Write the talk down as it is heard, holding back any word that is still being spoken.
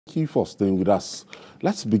Thank you for staying with us.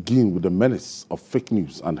 Let's begin with the menace of fake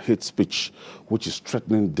news and hate speech, which is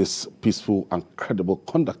threatening this peaceful and credible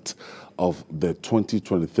conduct of the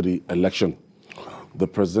 2023 election. The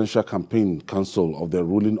Presidential Campaign Council of the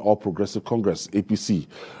ruling All Progressive Congress, APC,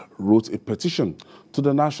 wrote a petition to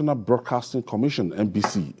the National Broadcasting Commission,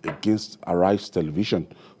 NBC, against Arise Television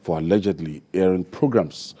for allegedly airing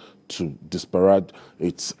programs to disparage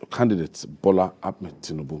its candidate, Bola Ahmed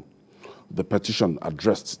Tinubu. The petition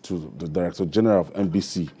addressed to the Director General of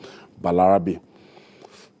NBC, Balarabe,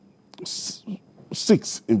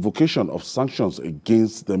 seeks invocation of sanctions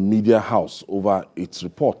against the media house over its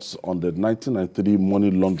reports on the 1993 money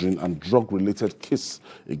laundering and drug-related case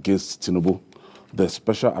against Tinubu. The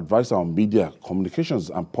Special Advisor on Media,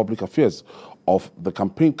 Communications and Public Affairs of the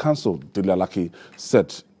Campaign Council, Delalaki,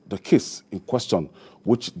 said the case in question,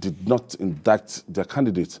 which did not indict their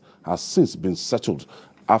candidate, has since been settled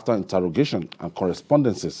after interrogation and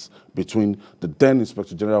correspondences between the then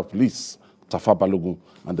Inspector General of Police, Tafa Balogun,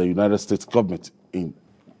 and the United States government in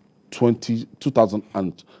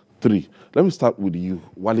 2003. Let me start with you,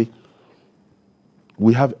 Wale.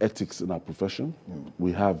 We have ethics in our profession.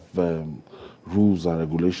 We have rules and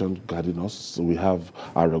regulations guiding us. So we have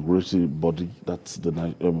our regulatory body, that's the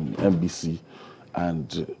NBC,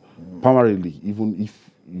 and primarily, even if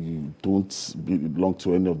you don't belong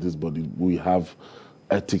to any of these bodies, we have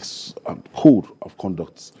ethics and code of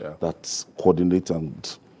conduct that coordinate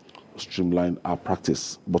and streamline our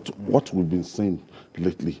practice. But what we've been seeing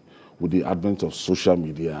lately with the advent of social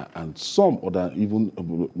media and some other even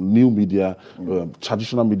new media,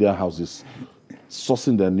 traditional media houses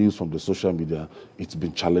sourcing their news from the social media, it's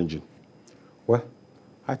been challenging. Well,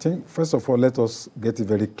 I think, first of all, let us get it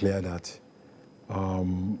very clear that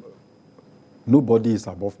nobody is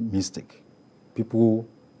above mistake. People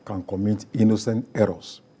can commit innocent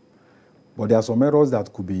errors. But there are some errors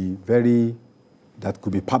that could be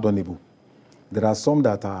pardonable. There are some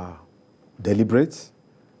that are deliberate,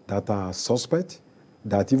 that are suspect,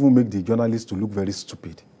 that even make the journalists to look very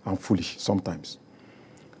stupid and foolish sometimes.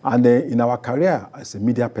 And in our career as a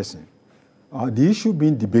media person, the issue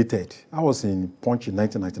being debated, I was in Punch in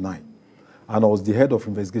 1999, and I was the head of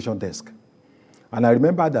investigation desk. And I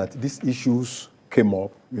remember that these issues came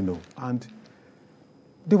up, and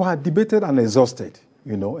they were debated and exhausted,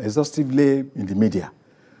 exhaustively in the media.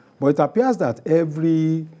 But it appears that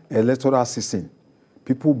every electoral season,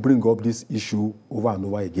 people bring up this issue over and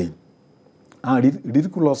over again. And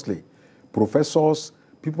ridiculously, professors,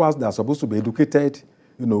 people that are supposed to be educated,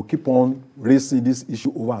 keep on raising this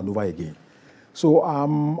issue over and over again. So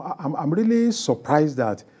I'm really surprised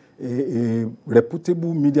that a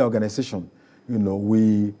reputable media organization,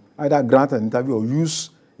 we either grant an interview or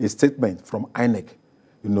use a statement from INEC,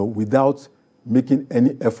 without making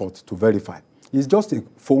any effort to verify. It's just a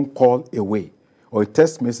phone call away or a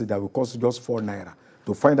text message that will cost you just 4 naira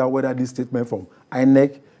to find out whether this statement from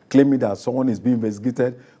INEC claiming that someone is being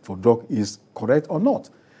investigated for drug is correct or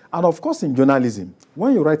not. And of course, in journalism,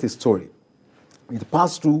 when you write a story, it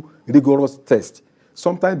passes through rigorous tests.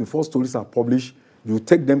 Sometimes before stories are published, you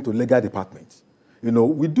take them to legal departments.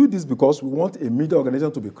 We do this because we want a media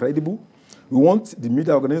organization to be credible. We want the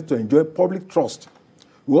media organization to enjoy public trust.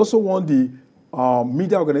 We also want the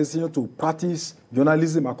media organization to practice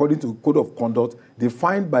journalism according to code of conduct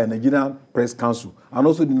defined by Nigerian Press Council and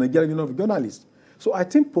also the Nigerian Union of Journalists. So I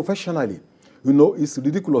think professionally, it's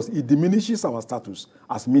ridiculous. It diminishes our status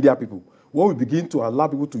as media people when we begin to allow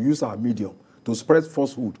people to use our medium to spread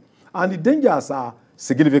falsehood. And the dangers are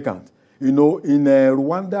significant. In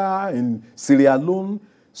Rwanda, in Sierra Leone,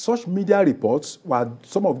 such media reports were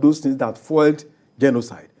some of those things that fueled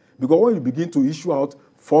genocide. Because when you begin to issue out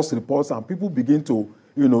false reports and people begin to,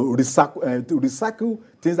 recycle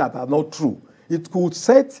things that are not true, it could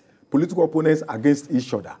set political opponents against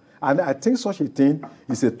each other. And I think such a thing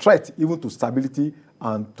is a threat even to stability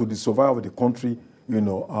and to the survival of the country,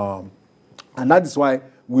 And that is why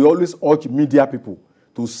we always urge media people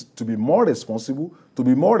to be more responsible, to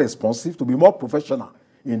be more responsive, to be more professional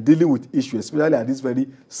in dealing with issues, especially at this very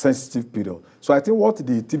sensitive period. So I think what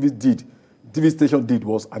the TV station did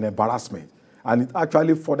was an embarrassment. And it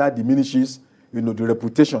actually further diminishes, the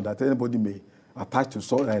reputation that anybody may attach to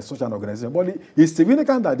such an organization. But it's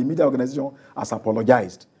significant that the media organization has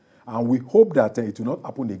apologized. And we hope that it will not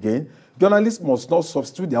happen again. Journalists must not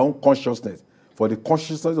substitute their own consciousness for the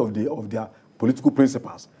consciousness of their political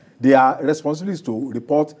principles. Their responsibility is to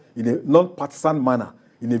report in a non-partisan manner,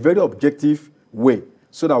 in a very objective way,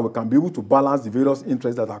 so that we can be able to balance the various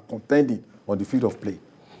interests that are contending on the field of play.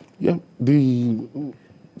 Yeah, the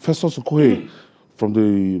Festus Okoye from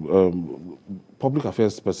the public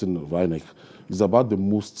affairs person of INEC, It's about the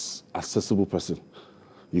most accessible person.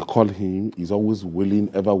 You call him, he's always willing,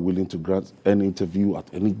 ever willing to grant any interview at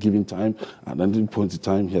any given time. At any point in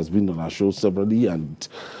time, he has been on our show severally, and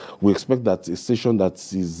we expect that a station that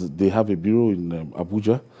is, they have a bureau in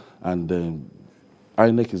Abuja, and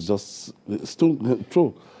INEC is just stone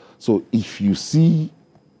throw. So if you see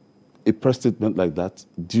a press statement like that,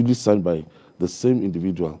 duly signed by the same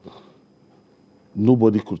individual,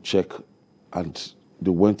 nobody could check, and they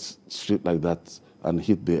went straight like that and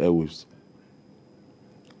hit the airwaves.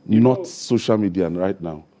 Not social media right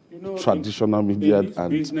now, traditional media and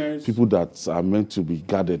business, people that are meant to be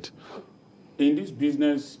guarded. In this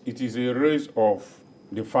business, it is a race of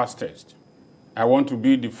the fastest. I want to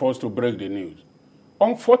be the first to break the news.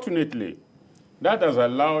 Unfortunately, that has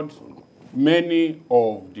allowed many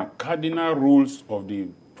of the cardinal rules of the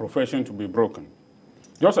profession to be broken.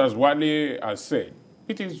 Just as Wale has said,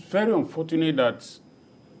 it is very unfortunate that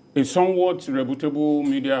a somewhat reputable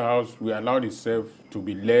media house will allow itself to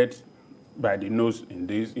be led by the nose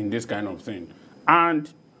in this kind of thing.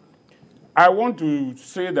 And I want to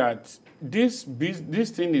say that this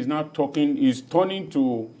thing is turning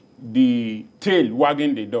to the tail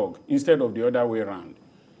wagging the dog instead of the other way around.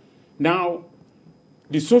 Now,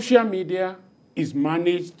 the social media is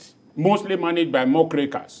mostly managed by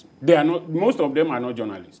muckrakers. Most of them are not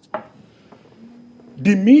journalists.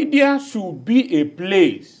 The media should be a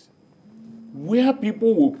place where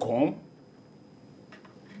people will come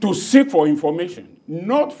to seek for information,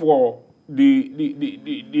 not for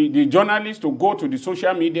the journalists to go to the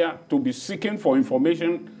social media to be seeking for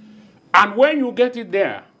information. And when you get it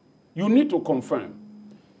there, you need to confirm.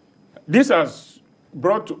 This has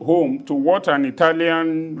brought home to what an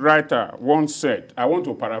Italian writer once said. I want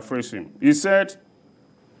to paraphrase him. He said,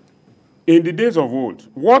 in the days of old,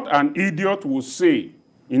 what an idiot would say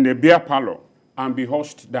in a beer parlor and be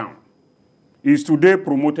hushed down is today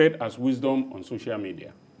promoted as wisdom on social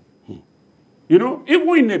media. You know,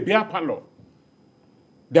 even in a beer parlor,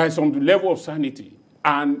 there is some level of sanity.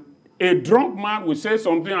 And a drunk man will say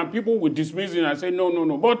something and people will dismiss it and say, no, no,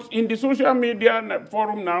 no. But in the social media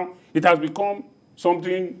forum now, it has become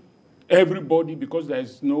something everybody, because there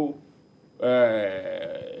is no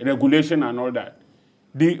regulation and all that.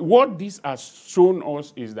 What this has shown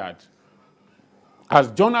us is that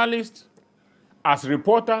as journalists, as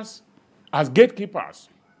reporters, as gatekeepers,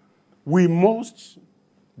 we must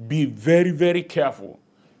be very, very careful.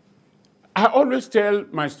 I always tell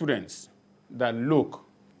my students that, look,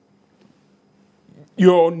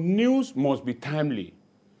 your news must be timely.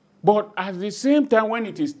 But at the same time, when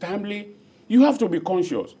it is timely, you have to be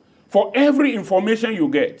conscious. For every information you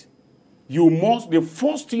get, the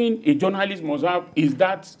first thing a journalist must have is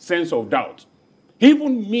that sense of doubt.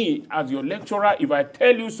 Even me, as your lecturer, if I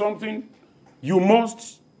tell you something, you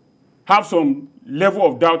must have some level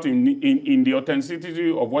of doubt in the authenticity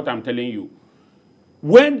of what I'm telling you.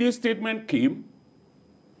 When this statement came,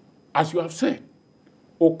 as you have said,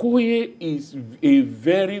 Okoye is a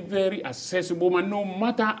very, very accessible man, no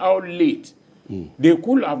matter how late. They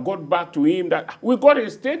could have got back to him that, we got a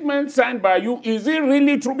statement signed by you. Is it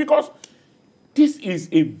really true? Because this is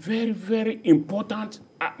a very, very important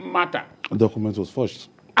matter. The document was forged.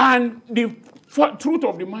 And the truth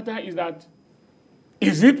of the matter is that,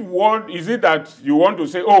 is it that you want to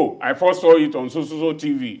say, oh, I first saw it on so-so-so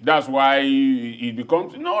TV, that's why it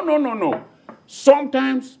becomes... No, no, no, no.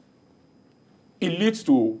 Sometimes it leads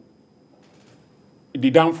to the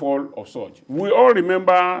downfall of such. We all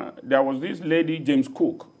remember there was this lady, James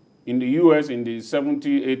Cook, in the US in the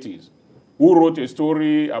 70s, 80s, who wrote a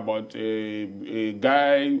story about a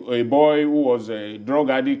boy who was a drug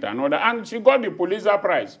addict and all that, and she got the Pulitzer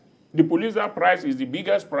Prize. The Pulitzer Prize is the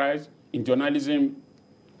biggest prize in journalism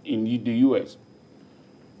in the US.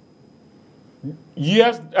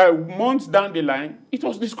 Months down the line, it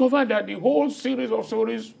was discovered that the whole series of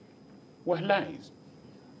stories were lies.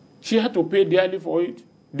 She had to pay dearly for it.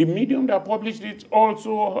 The medium that published it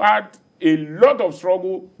also had a lot of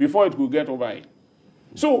struggle before it could get over it.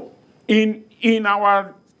 So in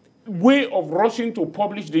our way of rushing to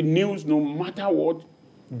publish the news, no matter what,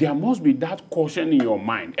 there must be that caution in your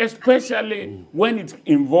mind, especially when it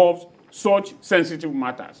involves such sensitive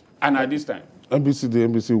matters. And at this time, the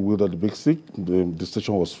NBC wielded the big stick. The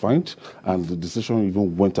station was fined, and the decision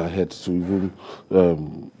even went ahead to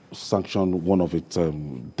even sanction one of its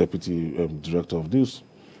deputy director of news.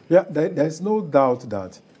 Yeah, there's no doubt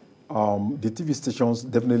that the TV stations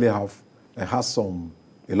definitely has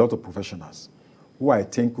a lot of professionals who I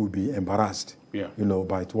think will be embarrassed,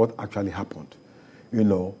 by what actually happened.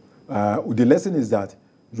 The lesson is that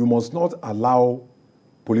you must not allow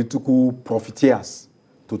political profiteers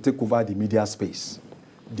to take over the media space.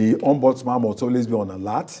 The ombudsman must always be on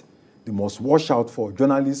alert. They must watch out for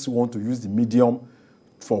journalists who want to use the medium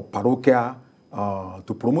for parochial,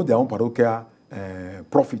 to promote their own parochial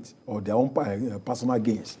profit or their own personal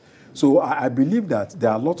gains. So I believe that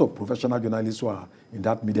there are a lot of professional journalists who are in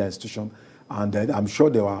that media institution, and I'm sure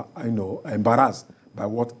they were, embarrassed by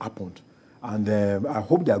what happened. And I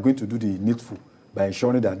hope they are going to do the needful by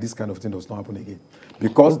ensuring that this kind of thing does not happen again.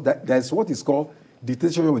 Because there's what is called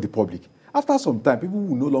dictatorship with the public. After some time, people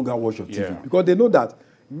will no longer watch your TV because they know that,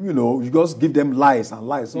 you just give them lies and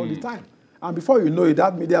lies all the time. And before you know it,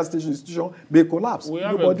 that media institution may collapse. We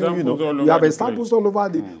have examples all over. You have examples all over.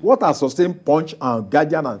 What has sustained Punch and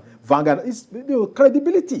Guardian and Vanguard is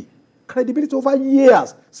credibility. Credibility over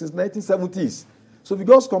years, since 1970s. So if you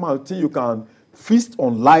just come out and think you can feast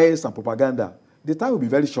on lies and propaganda, the time will be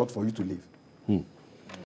very short for you to live.